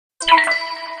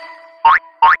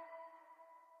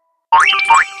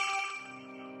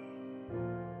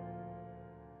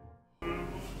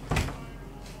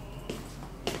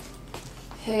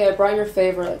Hey, I brought your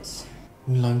favorites.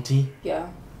 Oolong tea? Yeah.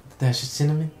 Dash of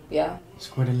cinnamon? Yeah.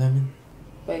 Squirt of lemon?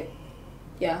 Wait.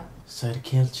 Yeah. Side of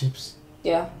kale chips?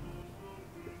 Yeah.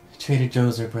 Trader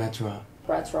Joe's or Brad's Raw?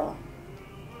 Brad's Raw.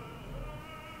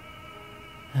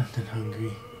 I'm done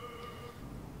hungry.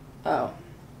 Oh.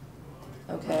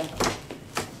 Okay.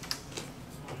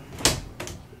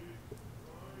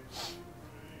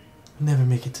 Never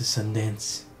make it to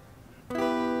Sundance.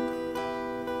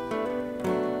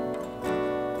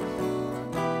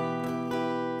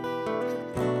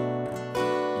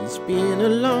 It's been a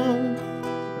long,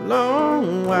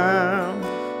 long while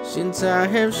since I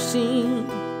have seen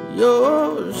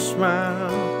your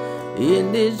smile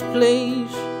in this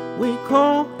place we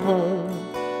call home.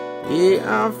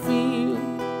 Yeah, I feel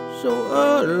so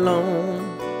alone.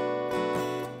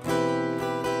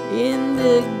 In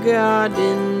the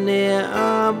garden there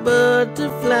are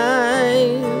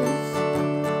butterflies.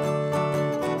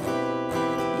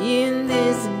 In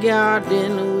this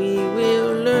garden we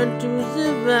will learn to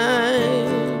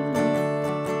survive.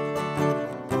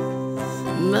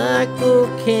 Michael,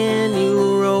 can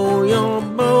you row your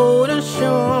boat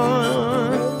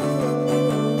ashore?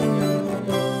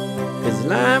 'Cause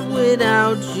life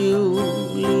without you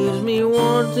leaves me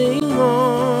wanting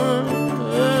more.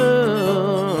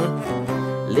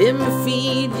 Let me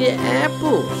feed you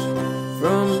apples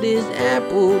from this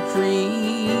apple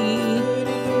tree,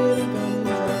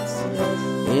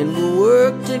 and we'll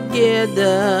work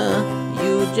together,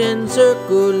 you just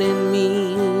circling me.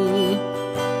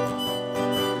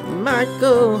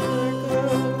 Michael,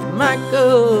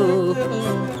 Michael,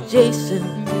 Jason,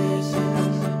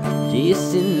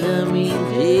 Jason, I mean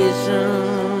Jason.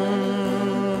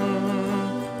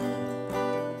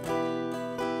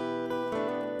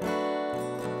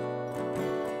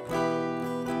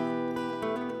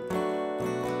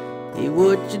 Hey,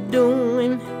 what you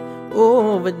doing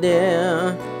over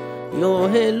there? Your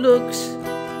head looks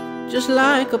just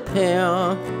like a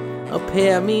pear. A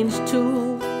pear means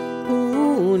two.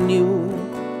 Who knew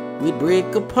we'd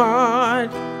break apart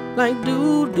like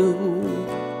doo-doo?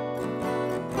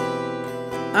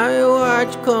 I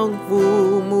watch kung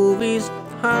fu movies,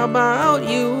 how about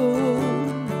you?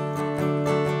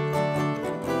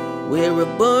 We're a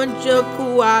bunch of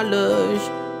koalas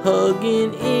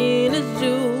hugging in a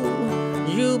zoo.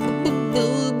 You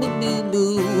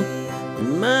boo-boo-boo-boo-boo.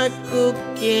 Michael,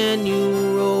 can you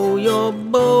row your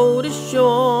boat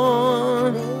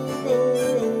ashore?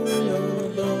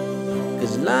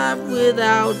 'Cause life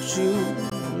without you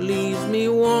leaves me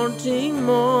wanting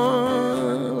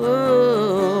more.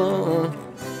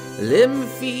 Let me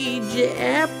feed you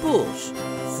apples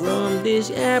from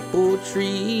this apple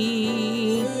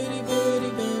tree,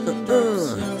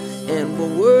 and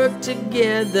we'll work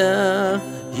together,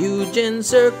 you just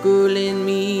circling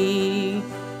me.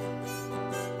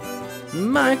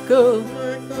 Michael,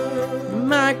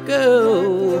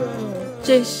 Michael,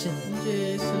 Jason,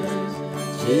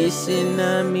 Jason,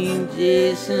 I mean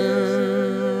Jason.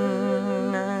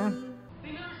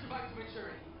 They never survive to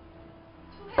maturity.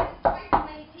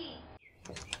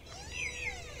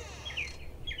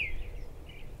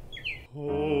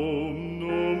 Home,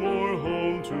 no more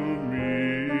home to me,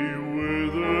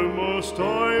 whither must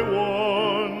I